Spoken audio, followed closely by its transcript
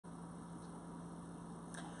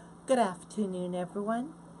Good afternoon,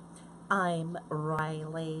 everyone. I'm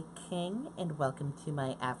Riley King, and welcome to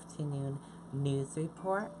my afternoon news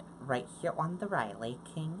report right here on the Riley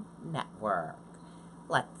King Network.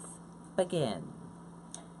 Let's begin.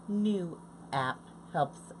 New app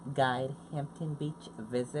helps guide Hampton Beach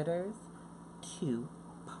visitors to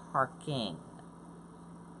parking.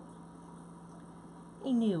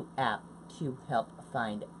 A new app to help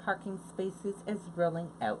find parking spaces is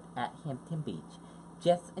rolling out at Hampton Beach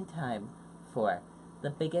just in time for the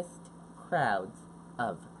biggest crowds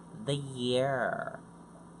of the year.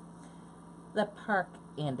 The Park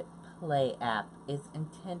and Play app is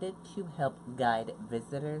intended to help guide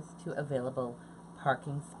visitors to available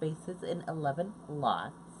parking spaces in 11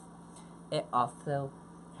 lots. It also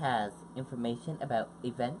has information about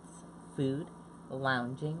events, food,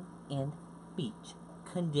 lounging, and beach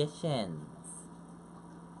conditions.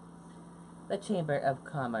 The Chamber of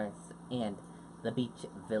Commerce and the Beach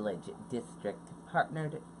Village District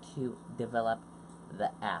partnered to develop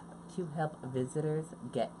the app to help visitors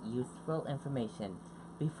get useful information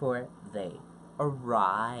before they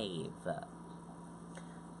arrive.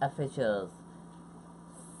 Officials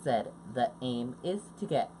said the aim is to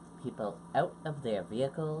get people out of their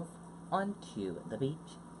vehicles onto the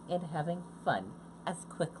beach and having fun as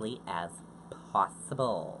quickly as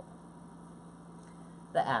possible.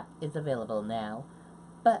 The app is available now,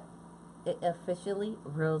 but it officially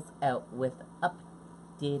rolls out with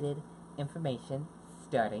updated information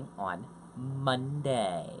starting on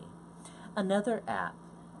Monday. Another app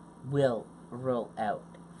will roll out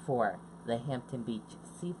for the Hampton Beach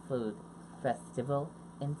Seafood Festival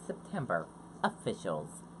in September,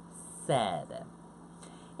 officials said.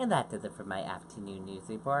 And that does it for my afternoon news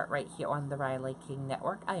report right here on the Riley King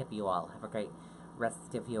Network. I hope you all have a great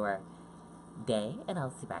rest of your day, and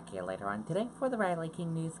I'll see you back here later on today for the Riley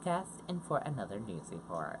King newscast and for another news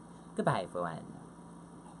report. Goodbye, everyone.